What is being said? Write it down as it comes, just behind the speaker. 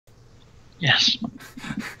Yes.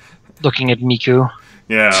 Looking at Miku.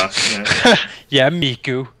 Yeah. Yeah,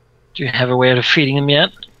 Miku. Do you have a way of feeding him yet?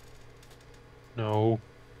 No.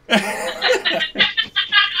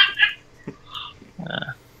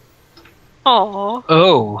 Aww.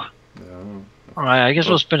 Oh. No. Alright, I guess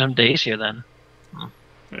we'll spend some days here then.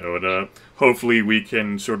 And, hopefully we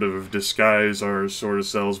can sort of disguise our sort of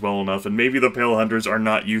selves well enough, and maybe the Pale Hunters are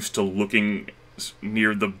not used to looking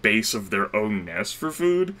near the base of their own nest for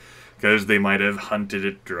food, because they might have hunted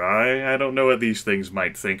it dry. I don't know what these things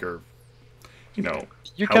might think, or, you know,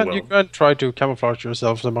 You can try to camouflage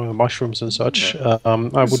yourselves among the mushrooms and such. Yeah.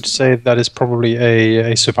 I would say that is probably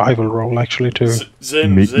a survival role, actually, too.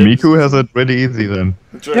 Miku has it really easy then.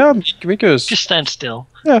 Right. Yeah, Miku is... Just stand still.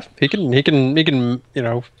 Yeah, he can, you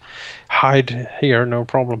know, hide here, no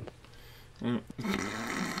problem.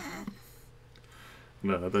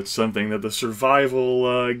 No, that's something that the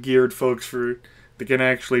survival geared folks they can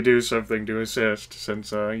actually do something to assist,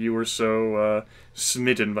 since you were so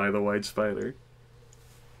smitten by the white spider.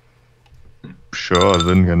 Sure,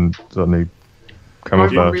 Zyn can certainly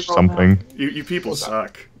camouflage something. You people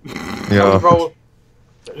suck. Yeah.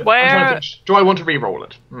 Where do I want to re-roll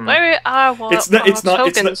it? where are It's not.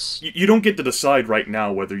 tokens? You don't get to decide right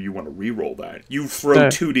now whether you want to re-roll that. You throw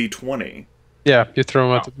 2d20. Yeah, you throw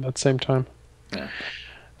them at the same time. Yeah.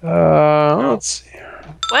 Let's see.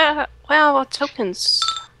 Where are our tokens?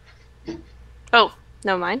 Oh,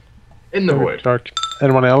 never mind. In the void. Dark.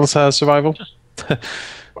 Anyone else has survival?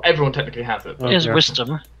 Everyone technically has it. He has Okay.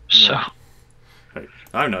 wisdom, so... Hey,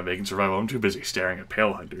 I'm not making survival. I'm too busy staring at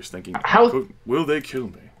Pale Hunters, thinking, How- will they kill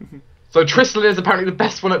me? So Tristan is apparently the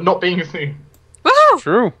best one at not being seen. Woohoo!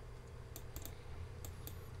 True.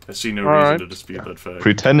 I see no All reason right. to dispute that fact.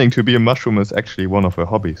 Pretending to be a mushroom is actually one of her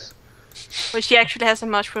hobbies. Well, she actually has a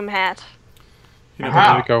mushroom hat. You know,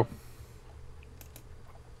 Aha. There we go.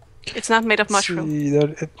 It's not made of mushroom. See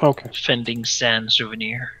that okay. Fending sand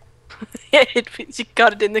souvenir. Yeah, she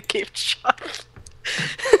got it in the gift shop.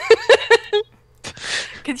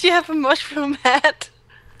 Could you have a mushroom hat?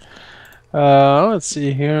 Let's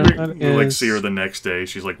see here. That we'll like is- see her the next day.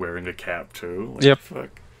 She's like wearing a cap too. Like, Yep.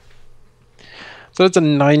 Fuck. So it's a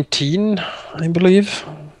 19, I believe,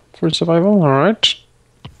 for survival. All right.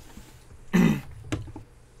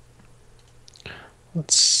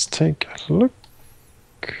 Let's take a look.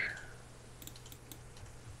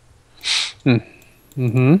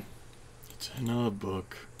 Mm-hmm. It's in a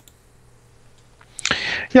book.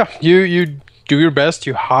 Yeah, you do your best.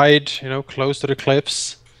 You hide, close to the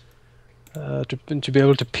cliffs, to be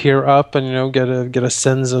able to peer up and get a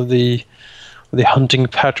sense of the hunting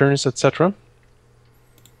patterns, etc.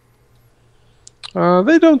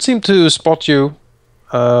 They don't seem to spot you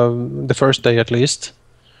the first day, at least.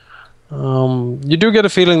 You do get a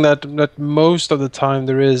feeling that most of the time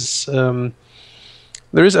there is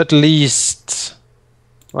at least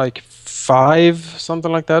like 5,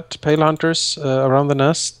 something like that, pale hunters around the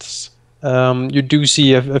nests. You do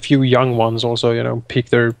see a few young ones also, peek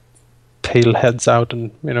their pale heads out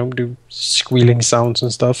and do squealing sounds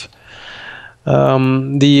and stuff.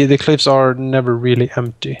 The cliffs are never really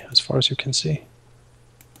empty, as far as you can see.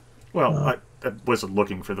 Well, I wasn't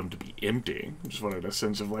looking for them to be empty. I just wanted a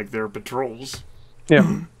sense of like their patrols.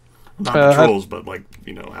 Yeah. Not patrols, but like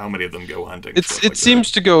how many of them go hunting. It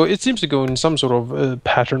seems to go in some sort of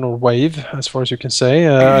pattern or wave, as far as you can say.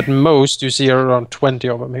 At most, you see around 20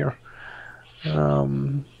 of them here.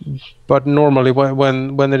 But normally,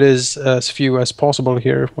 when it is as few as possible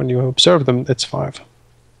here, when you observe them, it's 5.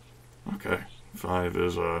 Okay, 5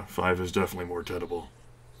 is definitely more tenable.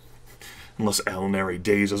 Unless Alauneari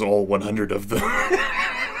dazes all 100 of them.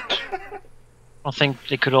 I think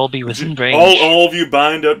they could all be within range. All of you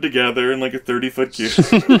bind up together in like a 30-foot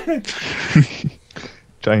cube.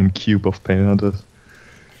 Giant cube of pale hunters.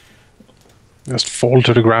 Just fall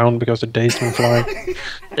to the ground because the dazed can fly.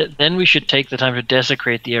 Then we should take the time to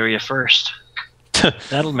desecrate the area first.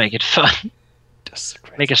 That'll make it fun.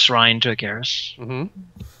 Desecrate. Make a shrine to Agaris. Mm-hmm.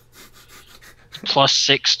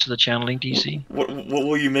 +6 to the channeling DC. What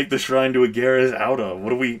will you make the shrine to Agaris out of? What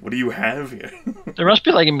do you have here? There must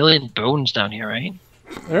be like 1 million bones down here, right?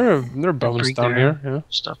 There are bones Bring down their here. Yeah.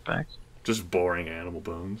 Stuff back. Just boring animal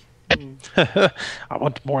bones. I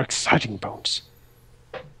want more exciting bones.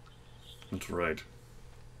 That's right.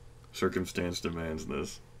 Circumstance demands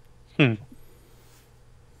this.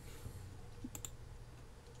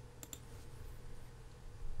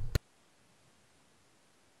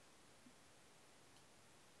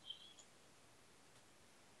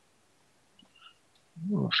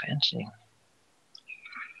 Ooh, fancy.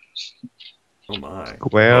 Oh my.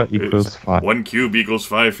 Square Well, equals 5. 1 cube equals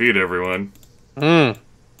 5 feet, everyone.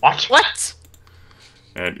 What? What?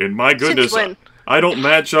 What? And my goodness, when? I don't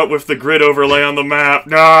match up with the grid overlay on the map.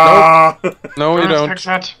 No. No, you Jonas, don't. fix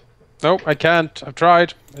that. Nope, I can't. I've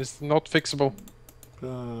tried. It's not fixable.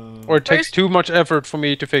 Or it takes too much effort for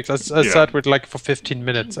me to fix. I sat with like for 15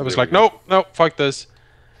 minutes. I was like, no, fuck this.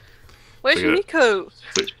 Where's Look at it. Miko?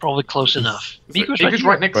 It's probably close enough. Miko's Miko's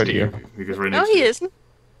right next Right to you. here. Because right No, next he to you. isn't.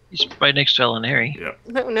 He's right next to Alauneari. Yeah.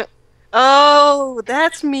 No. Oh,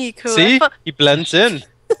 that's Miko. See? He blends in.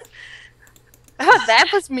 Oh, that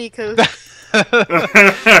was Miko.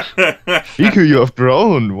 Miku, you have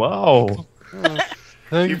grown. Wow.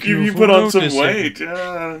 Thank you for put on some noticing. weight.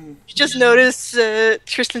 You just notice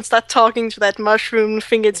Tristan start talking to that mushroom,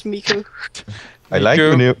 think it's Miko. I like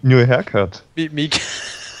your new haircut. Miku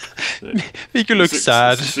looks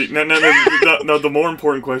sad. No, the more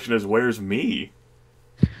important question is, where's me?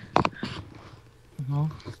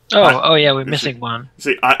 Oh yeah, we're missing one.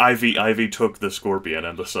 See, Ivy took the scorpion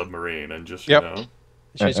and the submarine and just, Yep. you know.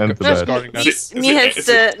 She's And the bed. guarding that. See- Me has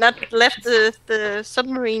not left the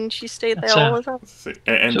submarine. She stayed there That's all the time. See,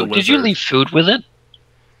 and So the did you lizard. leave food with it?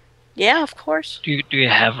 Yeah, of course. Do you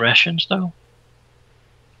have rations though?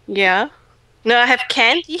 Yeah. No, I have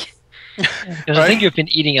candy. Because I think you've been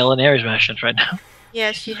eating Alauneari's rations right now.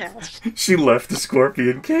 Yeah, she has. She left the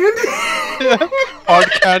scorpion candy. Hard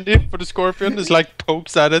candy for the scorpion. It's like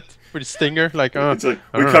pokes at it with a stinger. Like, It's like,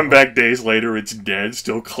 we come back days later, it's dead,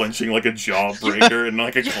 still clenching like a jawbreaker and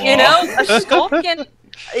like a claw. You know, a scorpion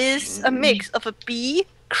is a mix of a bee,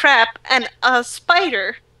 crab, and a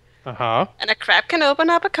spider. Uh-huh. And a crab can open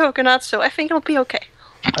up a coconut, so I think it'll be okay.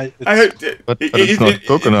 But it's not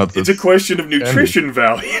coconuts, It's a it's question of nutrition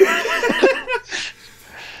value.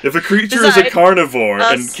 If a creature is a Besides, carnivore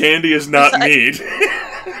and us- candy is not besides-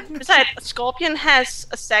 meat, Besides, a scorpion has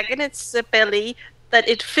a sac in its belly that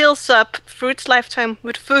it fills up through its lifetime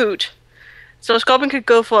with food. So a scorpion could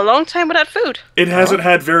go for a long time without food. it hasn't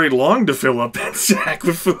had very long to fill up that sack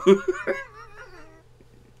with food.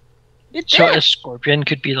 So a scorpion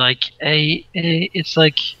could be like it's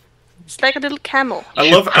like It's like a little camel. I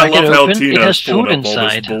You love crack it how open, it Tina's has pulling food up all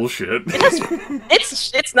inside. this bullshit.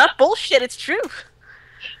 It's not bullshit. It's true.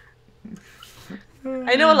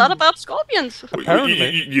 I know a lot about scorpions.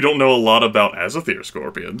 Apparently. You don't know a lot about Azathyr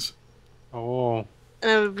scorpions. Oh.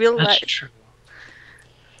 Real that's life. true.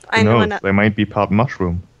 I know. They might be part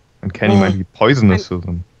mushroom. And candy might be poisonous to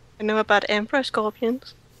them. I know about emperor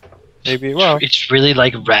scorpions. Maybe, well. It's really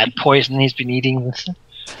like rat poison he's been eating. This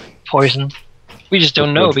poison. We just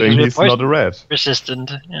don't know Good thing because we're he's poison not a rat.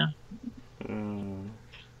 resistant. Yeah.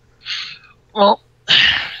 Well,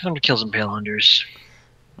 time to kill some pale hunters.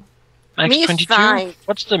 Max Me is 22? fine.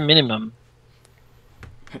 What's the minimum?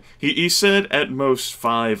 He said at most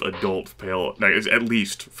 5 adult pale, like, at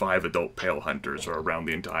least 5 adult pale hunters are around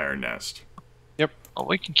the entire nest. Oh,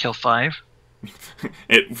 we can kill 5.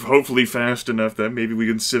 It hopefully fast enough that maybe we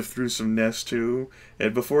can sift through some nests too,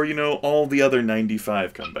 and before you know, all the other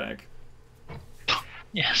 95 come back.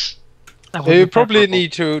 Yes. That would You be probably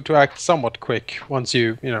preferable. need to act somewhat quick once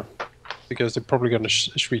you know, because they're probably going to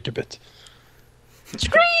shriek a bit.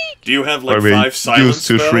 Do you have like Are we 5 silence used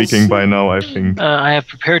to spells? shrieking by now, I think. I have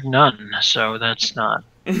prepared none, so that's not.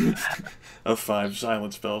 Of 5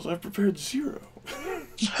 silence spells, I've prepared 0.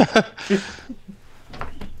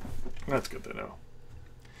 That's good to know.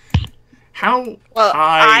 How Well,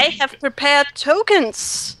 high? I have prepared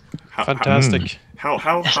tokens. Fantastic. How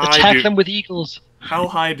high Attack do them with eagles. how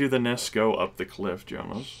high do the nests go up the cliff,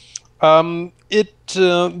 Jonas? The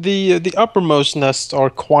uppermost nests are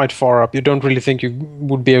quite far up. You don't really think you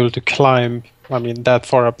would be able to climb. I mean, that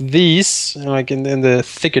far up. These, like in the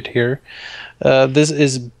thicket here, this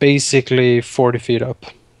is basically 40 feet up.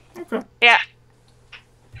 Okay. Yeah.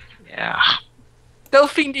 Yeah. Go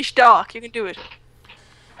fiendish dog. You can do it.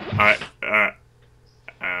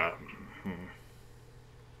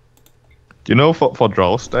 You know, for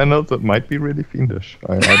draw standards, that might be really fiendish.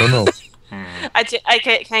 I don't know. I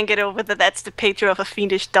can't get over that. That's the picture of a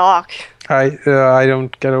fiendish dog. I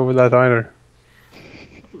don't get over that either.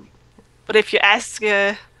 But if you ask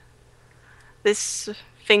this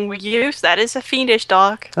thing we use, that is a fiendish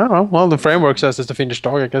dog. Oh well, the framework says it's a fiendish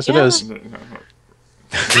dog. I guess it Yeah. is. You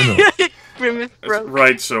know. Grimith broke.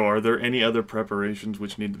 Right, so are there any other preparations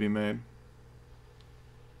which need to be made?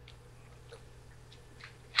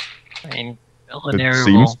 I mean, It Alauneari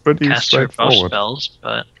seems will pretty cast her bow straightforward. spells,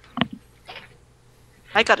 but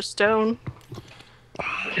I got a stone.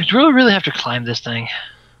 do we really have to climb this thing?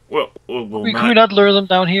 Well, Can we not lure them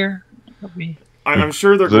down here? That'd be- I'm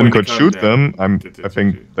sure they're Then going to could come shoot down. them. I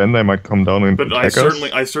think then they might come down and But attack us.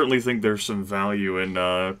 I certainly think there's some value in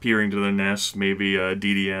peering to the nest. Maybe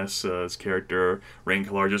DDS's character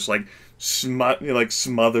Rae'nkalar just like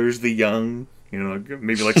smothers the young. You know,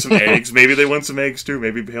 maybe like some eggs. Maybe they want some eggs too.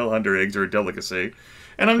 Maybe pale hunter eggs are a delicacy.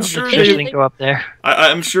 And I'm sure The fish didn't go up there.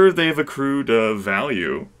 I'm sure they've accrued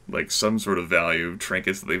value, like some sort of value,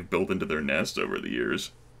 trinkets that they've built into their nest over the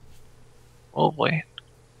years. Oh boy.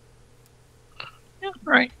 Yeah,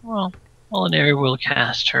 right. Well, Alauneari will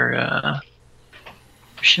cast her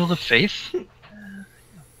Shield of Faith.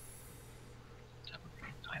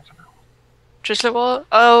 Drizzler.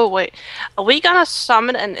 Oh wait, are we gonna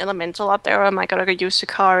summon an elemental up there, or am I gonna go use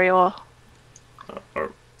Sakari or?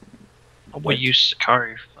 We'll use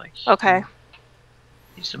Sakari. Like, Okay.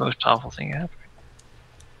 he's the most powerful thing ever.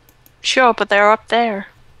 Sure, but they're up there.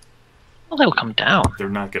 Well, they'll come down. They're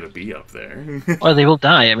not going to be up there. Or they will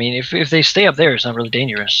die. I mean, if they stay up there, it's not really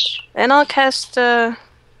dangerous. And I'll cast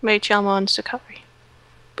Mage Armor on Sakari.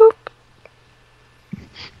 Boop.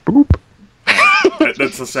 Boop.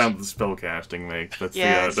 That's the sound the spellcasting makes. That's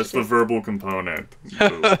Yes. that's the verbal component.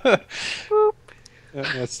 Boop. Yeah,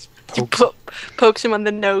 that's You pokes him on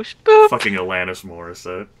the nose. Boop. Fucking Alanis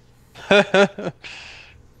Morissette.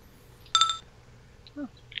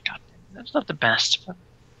 God, that's not the best, but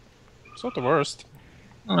It's not the worst.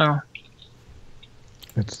 no.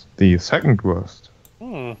 It's the second worst.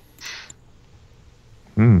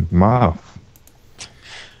 Marv.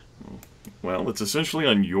 Well, it's essentially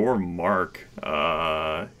on your mark.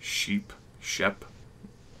 Shep.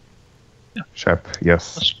 Shep,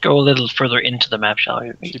 yes. Let's go a little further into the map, shall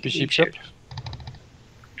we? Sheep.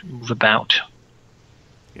 Move about.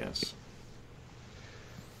 Yes.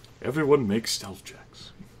 Everyone makes stealth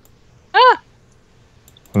checks. Ah!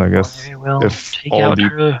 Well, I guess Very well. if Take all out the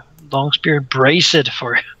her long spear, brace it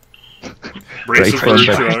for Brace Brace for for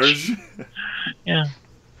charge. yeah.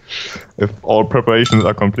 if all preparations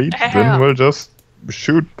are complete, Hell. then we'll just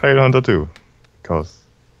shoot Pale Hunter 2. Because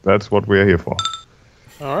that's what we're here for.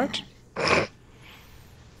 Alright.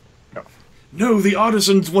 No, the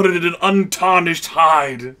artisans wanted an untarnished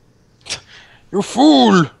hide. You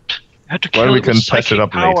fool! You had to Well, kill we it can with patch it psychic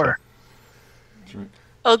up power. later.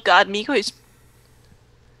 Oh god, Miko is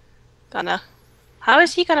gonna. How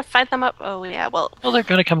is he gonna fight them up? Oh yeah, well, Well, they're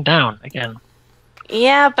gonna come down again.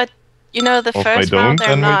 yeah, but you know the Or if they first round don't,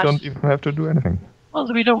 they're then not. we don't even have to do anything.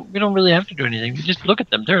 Well, we don't really have to do anything. We just look at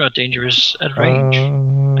them. They're not dangerous at range.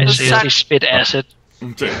 I say as they spit acid.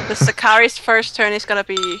 The Sakari's first turn is gonna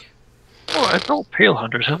be. Oh, I thought pale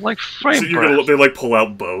hunters have like So flame breath. they like pull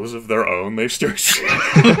out bows of their own. They start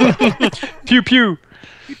shooting. Pew pew!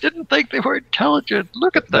 You didn't think they were intelligent.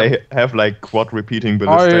 Look at them. They have like quad repeating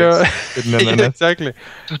ballistics. hidden in their yeah, net. exactly.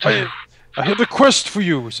 I have a quest for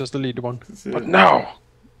you, says the lead one. But now!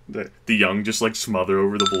 The young just like smother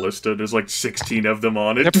over the ballista. There's like 16 of them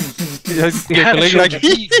on it. Yep. We have Giggling to like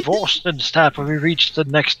be Boston stat when we reach the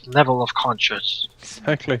next level of conscious.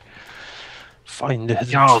 Exactly. Find the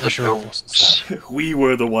Y'all the treasure. gnomes. We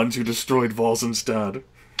were the ones who destroyed Volsenstad.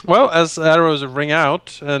 Well, as arrows ring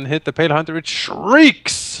out and hit the Pale Hunter, it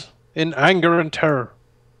shrieks in anger and terror.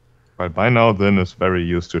 Well, by now, Zyn is very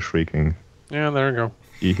used to shrieking. Yeah, there you go.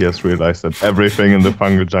 He has realized that everything in the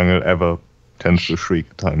fungal jungle ever tends to shriek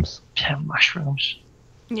at times. Damn mushrooms.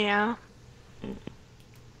 Yeah.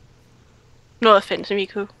 No offense,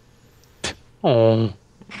 Miku. Oh.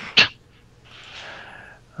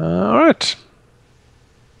 Alright.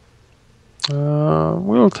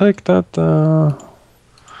 We'll take that.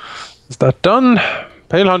 Is that done?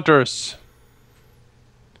 Pale Hunters.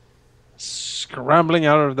 Scrambling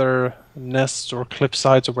out of their nests or cliff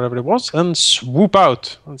sides or whatever it was and swoop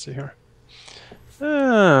out. Let's see here.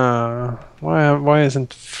 Why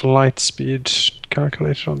isn't flight speed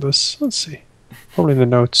calculated on this? Let's see. Probably in the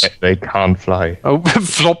notes. They can't fly. Oh,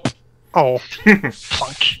 flop. Oh.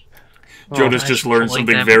 Fuck. Jonas Oh, just I learned should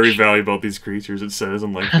something damage. very valuable about these creatures. It says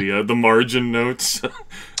in like the margin notes,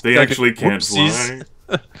 they Like, actually can't whoopsies.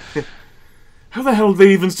 fly. How the hell did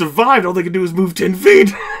they even survive? All they could do is move 10 feet.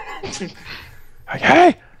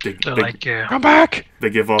 Hey, They, They're they, like come back! they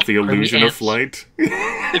give off the illusion of ants. flight.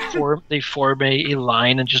 they form a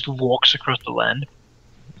line and just walks across the land.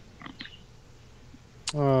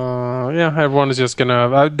 Yeah, everyone is just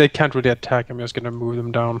gonna. They can't really attack. I'm just gonna move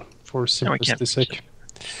them down for No, we can't. simplicity's sake.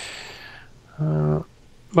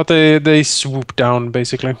 But they swoop down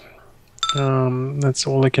basically. That's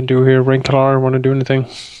all they can do here. Rae'nkalar, want to do anything?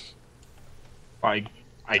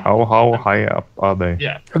 How high up are they?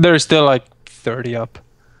 Yeah. They're still like 30 up.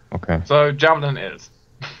 Okay. So Javelin is.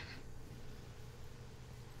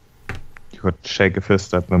 You could shake a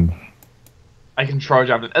fist at them. I can throw a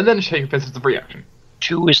javelin, and then shake a fist as a free action.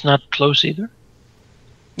 2 is not close either.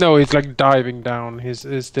 No, he's like diving down. He's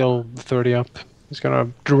still 30 up. He's gonna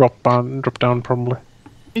drop down probably.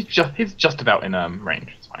 He's just about in range.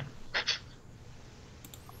 It's fine.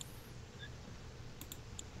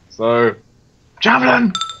 So,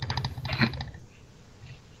 javelin.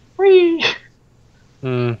 Whee!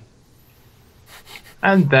 Hmm.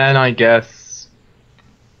 And then I guess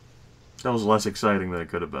That was less exciting than it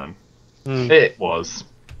could have been. it was.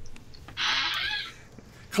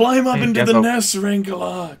 Climb up I into guess the I'll- nest,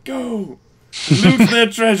 Rae'nkalar! Go! Loot their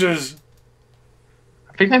treasures!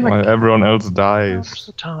 I think they While might. everyone else What's dies.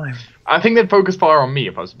 the time? I think they'd focus fire on me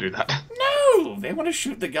if I was to do that. No! They want to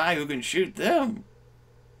shoot the guy who can shoot them.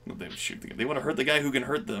 No, they shoot they want to hurt the guy who can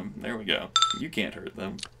hurt them. There we go. You can't hurt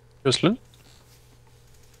them. Jocelyn?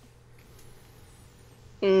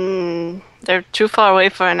 They're too far away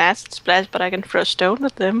for an acid splash, but I can throw stone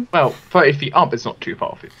at them. Well, 30 feet up is not too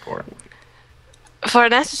far for it. For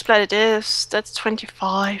an acid splash, it is. That's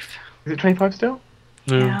 25. Is it 25 still?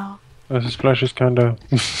 Yeah. The splash is kind of.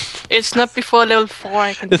 It's not before level 4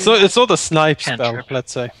 I can do that. It's not a snipe Can't spell, trip.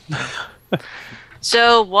 let's say.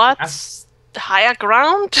 So what's higher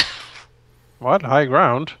ground? What? High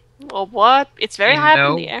ground? Or what? It's very high up No.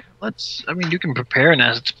 in the air. I mean, you can prepare an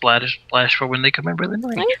acid splash for when they come in within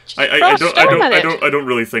range. Just I throw don't stone at it. I don't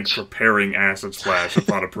really think preparing acid splash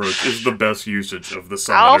upon approach is the best usage of the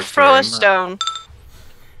I'll summoner's throw a turn. stone.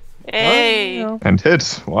 Hey. Well, And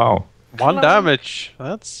hit. Wow. 1 damage.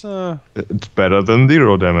 That's It's better than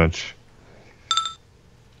 0 damage.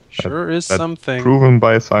 sure is That's something. Proven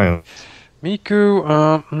by science. Miku,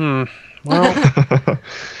 well,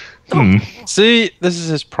 see, this is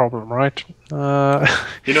his problem, right?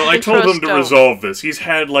 You know, I Intro told him to stone. resolve this. He's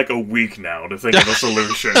had like a week now to think of a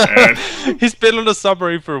solution, and He's been on the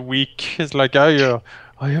submarine for a week. He's like, I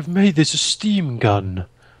have made this a steam gun.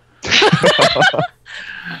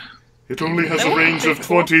 it only has a range of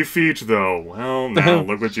 20 feet, though. Well, now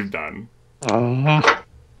look what you've done.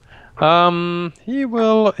 He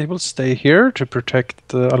will stay here to protect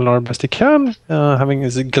Alauneari best he can, having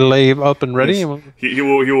his glaive up and ready. Yes. He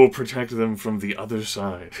will protect them from the other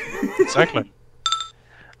side. Exactly.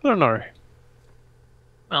 Alauneari.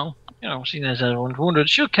 Well, you know, seeing as everyone's wounded,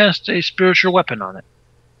 she'll cast a spiritual weapon on it.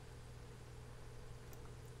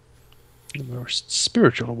 The most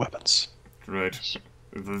spiritual weapons. Right.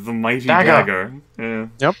 The mighty Dagger. dagger. Yeah.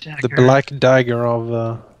 Yep, the Dagger. black dagger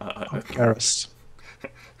of Garrus.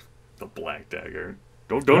 The black dagger.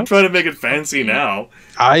 Don't try to make it fancy now.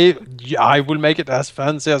 I will make it as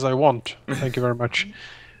fancy as I want. Thank you very much.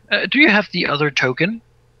 Do you have the other token?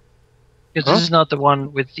 Because Huh? this is not the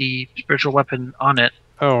one with the spiritual weapon on it.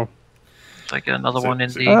 Oh, It's like another So- one in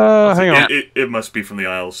so- the... hang on, It must be from the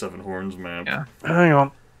Isle of Seven Horns map. Yeah. hang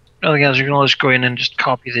on. Nothing else, you can always go in and just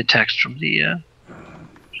copy the text from the...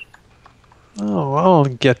 Oh, I'll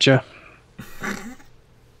get you.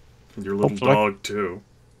 And your little Hopefully. dog, too.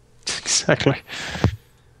 Exactly.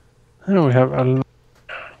 And we have a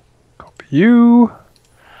copy you.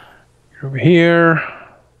 You're over here.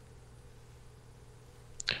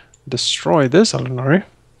 Destroy this, Alauneari.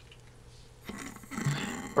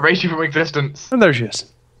 Erase you from existence. And there she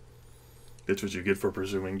is. That's what you get for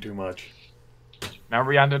presuming too much. Now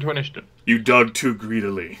re-add into initiative. You dug too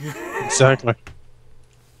greedily. Exactly.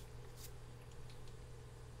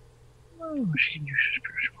 Oh, she can use a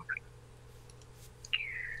spiritual weapon.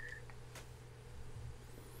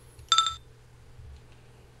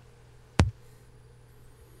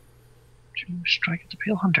 To strike at the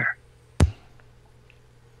Pale Hunter.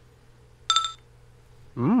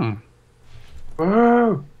 Hmm.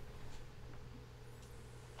 Whoa!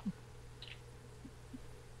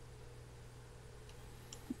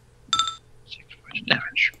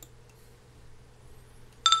 Damage.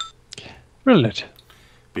 Rilinid.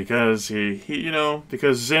 Because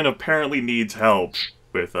because Zyn apparently needs help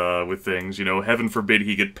with things. You know, heaven forbid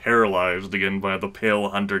he get paralyzed again by the Pale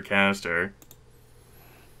Hunter caster.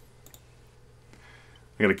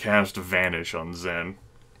 I'm gonna cast Vanish on Zyn,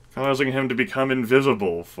 causing him to become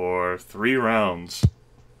invisible for 3 rounds.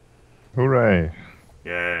 Hooray.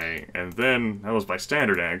 Yay. And then, that was my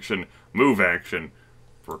standard action. Move action.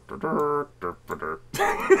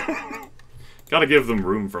 Gotta give them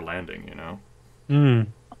room for landing, you know? Hmm.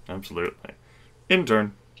 Absolutely. In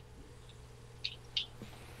turn.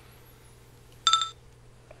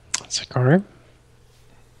 Sakari.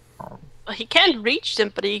 He can't reach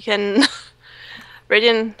them, but he can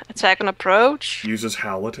radiant attack on approach. Uses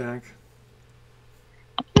Howl Attack.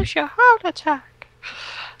 Use your heart attack.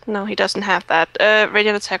 No, he doesn't have that.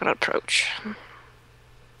 Radiant attack on approach.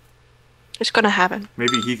 It's gonna happen.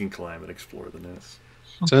 Maybe he can climb and explore the nest.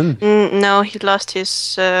 Zyn. No, he lost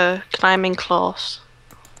his climbing claws.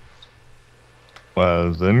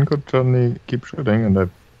 Well, Zyn could certainly keep shooting, and I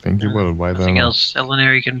think he will. Why Nothing not? else.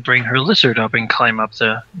 Alauneari can bring her lizard up and climb up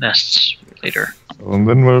the nests later. And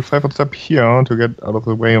then we'll 5-foot step here to get out of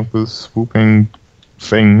the way of this swooping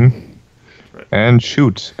thing. Right. And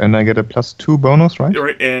shoot. And I get a +2 bonus, right?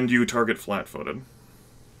 Right, and you target flat-footed.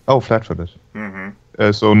 Oh, flat-footed. Mm-hmm.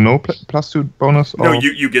 So no +2 bonus? No, or...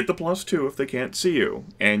 you get the +2 if they can't see you,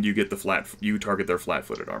 and you get the you target their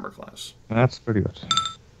flat-footed armor class. That's pretty good.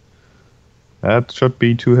 That should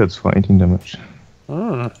be 2 hits for 18 damage.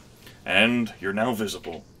 And you're now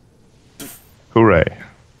visible. Hooray.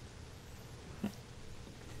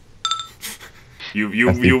 You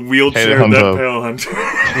wheelchair that pale hunter.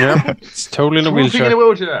 Yeah, it's totally in a Swooping in wheelchair. a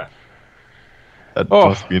wheelchair. That Oh.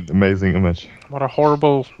 must be an amazing image. What a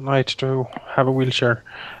horrible night to have a wheelchair.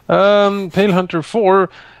 Pale Hunter 4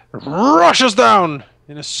 rushes down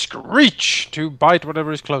in a screech to bite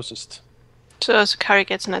whatever is closest. So Sakari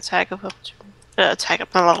gets an attack of up to blah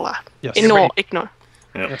blah blah. Yes. Ignore. Yep.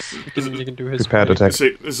 Yes, you can do his Prepared attack.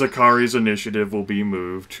 Zakari's initiative will be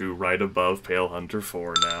moved to right above Pale Hunter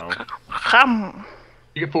 4 now.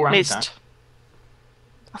 You get 4 rounds Missed. attack.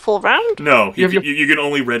 A full round? No, You have your- you can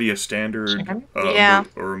only ready a standard Yeah.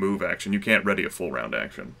 or a move action. You can't ready a full round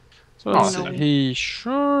action. So let's Oh, see. no. He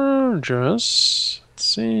charges. Let's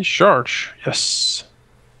see. Charge. Yes.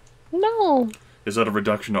 No. Is that a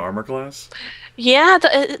reduction to armor class? Yeah.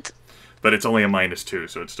 But it's only a -2,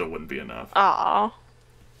 so it still wouldn't be enough. Aw.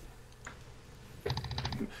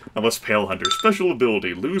 Unless Pale Hunter's special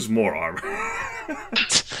ability, lose more armor.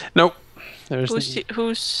 Nope. There's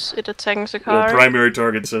Who's it attacking Well, Sakari? primary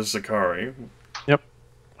target says Sakari.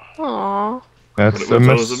 Aw. That's But a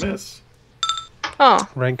that was miss. a miss. Oh.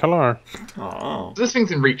 Rae'nkalar. Oh. This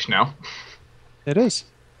thing's in reach now. It is.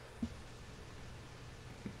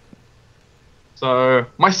 So,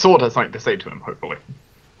 my sword has something to say to him, hopefully.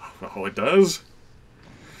 Oh, it does?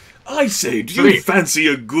 I say, do you Sweet. fancy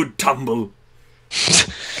a good tumble?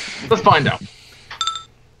 Let's find out.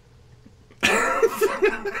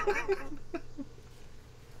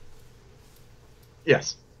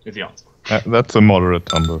 Yes, is the answer. That's a moderate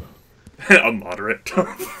tumble. A moderate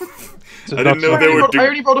tumble. So I didn't know I there were.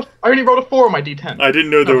 only rolled a 4 on my d10. I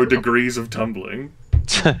didn't know there were degrees of tumbling.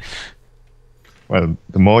 Well,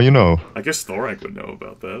 the more you know. I guess Thorak would know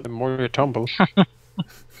about The that. more you tumble.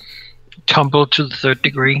 Tumble to the 3rd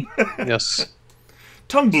degree. Yes.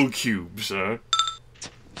 Tumble cube, sir.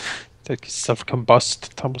 Take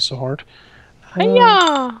self-combust. Tumble so hard.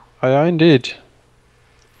 Yeah. Aye, indeed.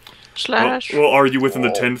 Slash. Well, are you within the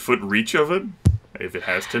 10-foot reach of it? If it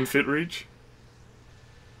has 10-foot reach?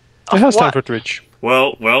 It has what? 10-foot reach.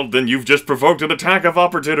 Well, then you've just provoked an attack of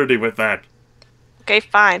opportunity with that. Okay,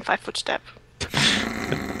 fine. 5-foot step.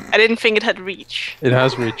 I didn't think it had reach. It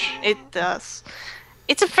has reach. It does.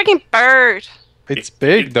 It's a freaking bird. It's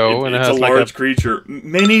big though, and it it's has a like large creature.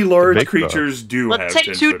 Many large big creatures do Well, have take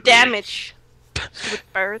 10-foot 2 reach. damage. Stupid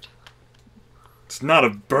bird. It's not a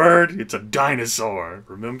bird, it's a dinosaur,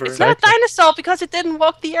 remember? It's not a dinosaur because it didn't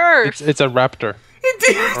walk the earth. It's a raptor. It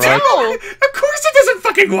did. Right. No. Of course it doesn't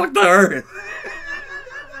fucking walk the earth!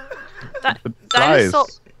 Dinosaur.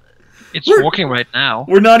 It's walking right now.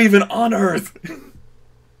 We're not even on Earth!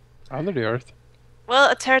 Under the earth. Well,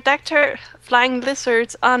 a pterodactyl flying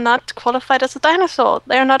lizards are not qualified as a dinosaur.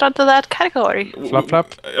 They are not under that category. Flap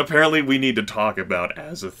flap. Apparently we need to talk about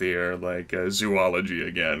Azathyr, like zoology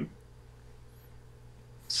again.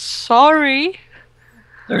 Sorry.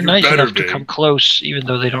 They're You nice better enough to be. come close, even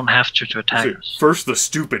though they don't have to attack us. First the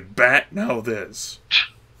stupid bat, now this.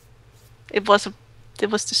 It was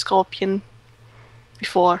the scorpion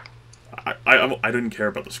before. I didn't care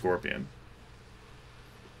about the scorpion.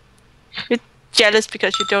 You're jealous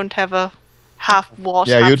because you don't have a half wasp,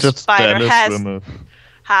 Yeah, half you just spider, jealous when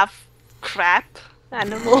half crab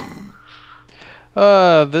animal.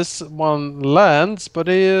 This one lands, but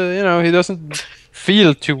he, he doesn't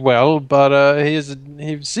feel too well. But he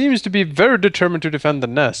seems to be very determined to defend the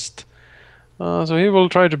nest. So he will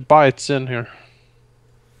try to bite Zyn here.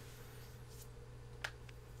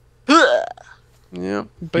 Yeah,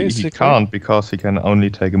 basically. he can't because he can only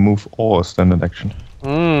take a move or a standard action.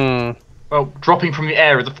 Well, dropping from the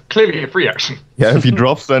air is clearly a free action. Yeah, if he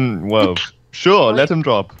drops, then well, sure, let him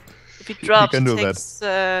drop. If he drops, can he do that.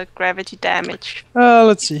 takes gravity damage.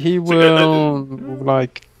 Let's see. He will move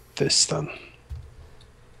like this then.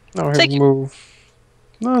 No, Take he'll move.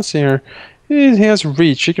 No, let's see here. He has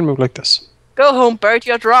reach. He can move like this. Go home, bird.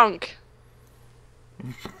 You're drunk.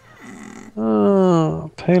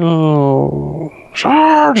 Pale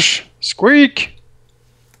charge. Squeak!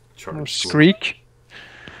 Charge Or squeak.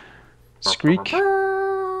 Screak. Squeak.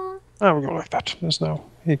 Oh, we'll go like that. There's no...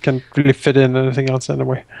 He can't really fit in anything else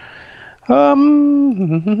anyway.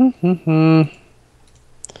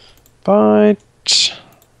 Bite.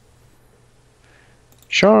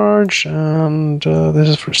 Charge. And this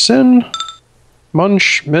is for Zyn.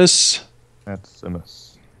 Munch. Miss. That's a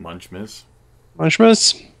miss. Munch miss. Munch.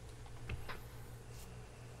 Miss.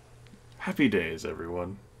 Happy days,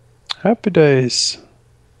 everyone. Happy days.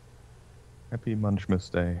 Happy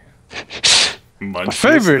Munchmas Day. Munch My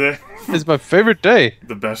favorite. It's my favorite day.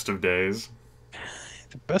 The best of days.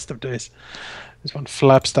 The best of days. This one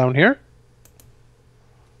flaps down here.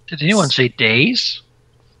 Did anyone say days?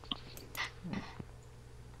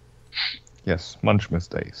 Yes, Munchmas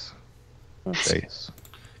Days. Days.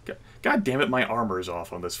 God damn it, my armor's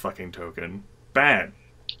off on this fucking token. Bad.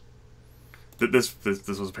 This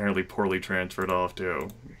was apparently poorly transferred off, too.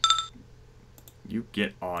 You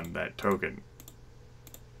get on that token.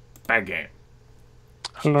 Bad game.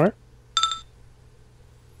 Hello.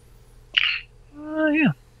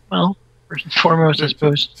 Yeah. Well, first and foremost, I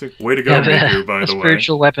suppose. Way to go, Have Miku, by a the way.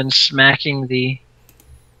 spiritual weapon smacking the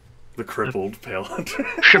The crippled Pale Hunter.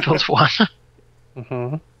 crippled one.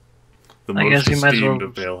 Mm-hmm. The I most guess you might as well- esteemed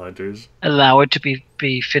of Pale Hunters. Allow it to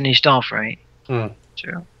be finished off, right? Mm.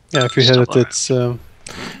 Sure. Yeah, if you hit it, it's... you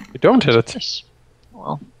don't hit it. Yes.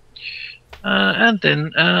 Well, and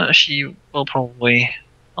then she will probably.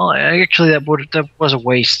 Oh, actually, that was a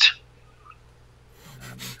waste.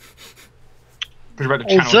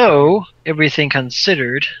 Although everything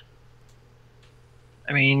considered,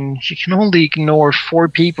 I mean, she can only ignore 4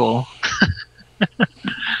 people,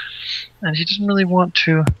 and she doesn't really want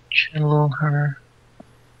to channel her.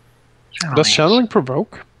 Does channeling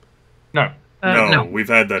provoke? No. No, we've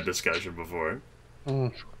had that discussion before.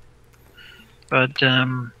 Mm. But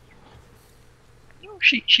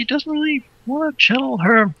she doesn't really want to channel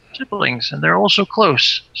her siblings, and they're also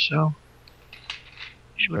close, so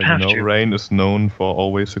she would have You know, to. Rain is known for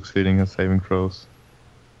always succeeding at saving throws.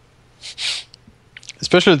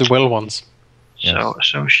 Especially the well ones. So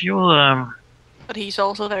she will But he's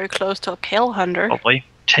also very close to a Pale Hunter. probably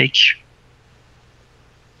take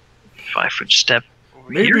 5-foot step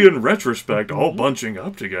over Maybe here in retrospect, all bunching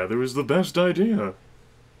up together is the best idea.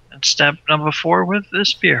 and stab number 4 with the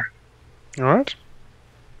spear. Alright.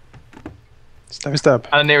 Stab.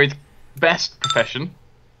 Alauneari's best profession.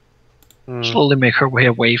 Slowly make her way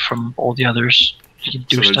away from all the others. She can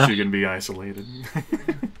do So that stuff. she can be isolated.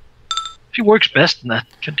 She works best in that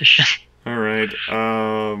condition. Alright,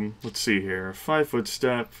 let's see here. 5-foot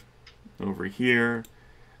step over here.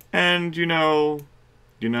 And,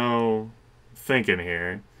 thinking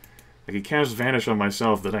here. I could cast Vanish on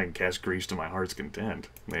myself, then I can cast Grease to my heart's content.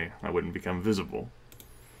 I wouldn't become visible.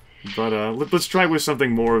 But, let's try with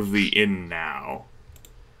something more of the in now.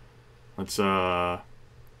 Let's, no,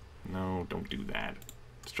 don't do that.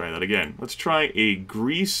 Let's try that again. Let's try a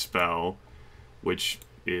Grease spell, which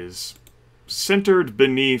is centered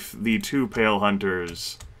beneath the 2 Pale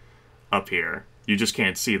Hunters up here. You just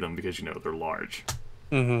can't see them because, they're large.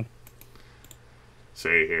 Mm-hmm.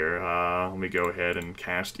 Say here, let me go ahead and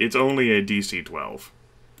cast. It's only a DC 12.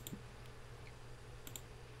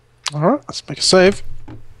 Alright, let's make a save.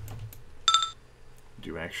 Do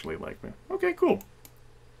you actually like me? Okay, cool.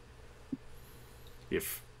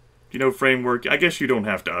 If, framework, I guess you don't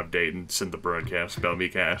have to update and send the broadcast about me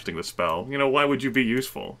casting the spell. Why would you be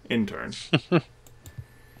useful? Intern.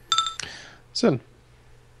 Zyn.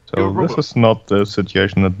 So this is not the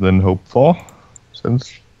situation that Lynn hoped for,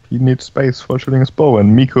 since he needs space for shooting his bow,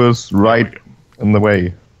 and Miku is right in the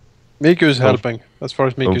way. Miku's helping, as far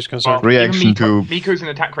as Miku's concerned. Reaction to Miko's in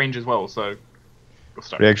attack range as well, so you're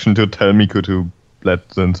stuck. reaction to tell Miku to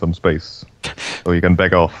let Lynn some space, so he can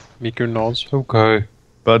back off. Miku nods. Okay.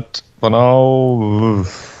 But for now,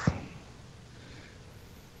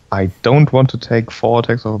 I don't want to take 4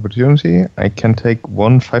 attacks of opportunity. I can take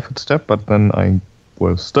 1 5-foot step, but then I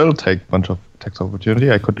will still take a bunch of attacks of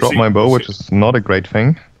opportunity. I could drop my bow, which is not a great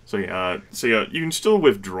thing. So yeah, you can still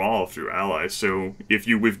withdraw through allies, so if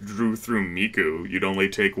you withdrew through Miku, you'd only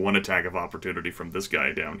take 1 attack of opportunity from this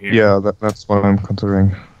guy down here. Yeah, that's what I'm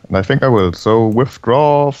considering. And I think I will. So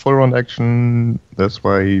withdraw, full round action this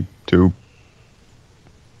way to,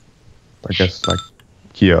 I guess, like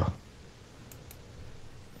here.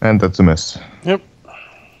 And that's a miss. Yep.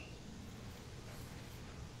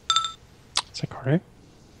 Zakari.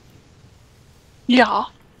 Yeah.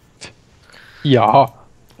 Yeah.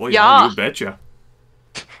 Well, Yeah. you betcha.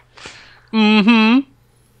 Mm-hmm.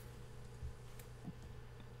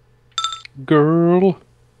 Girl.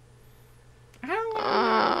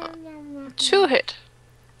 2 hit.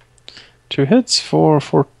 2 hits for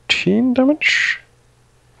 14 damage.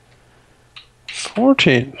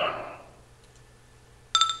 14.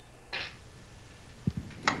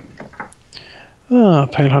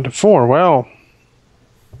 Pale Hunter 4. Well,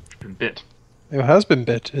 Been bit. it has been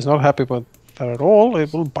bit. It's not happy with that at all.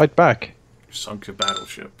 It will bite back. Sunk a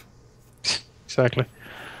battleship. Exactly.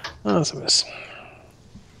 That's a miss.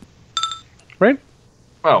 Right?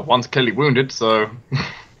 Well, one's clearly wounded, so.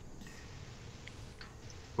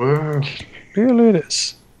 Whoa. Clearly it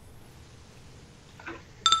is.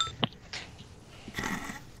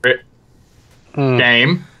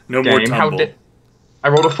 Game. No Game. more tumble. I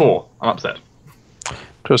rolled a 4. I'm upset.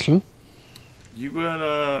 Tristan? You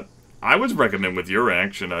would, I would recommend with your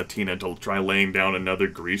action, Tina, to try laying down another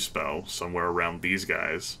grease spell somewhere around these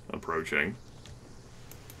guys approaching.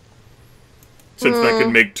 Since that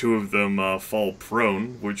could make 2 of them fall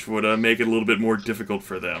prone, which would make it a little bit more difficult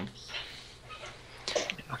for them.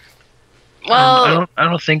 Well, I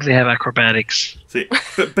don't think they have acrobatics. See,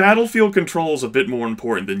 but battlefield control is a bit more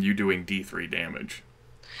important than you doing D3 damage.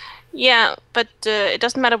 yeah, but it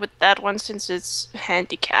doesn't matter with that one since it's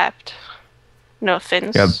handicapped. No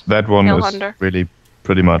offense. Yeah, that one Pale is Hunter. really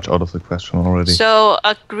pretty much out of the question already. So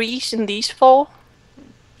a grease in these 4.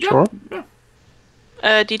 Sure. Yeah.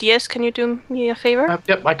 DDS, can you do me a favor?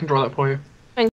 Yep, I can draw that for you.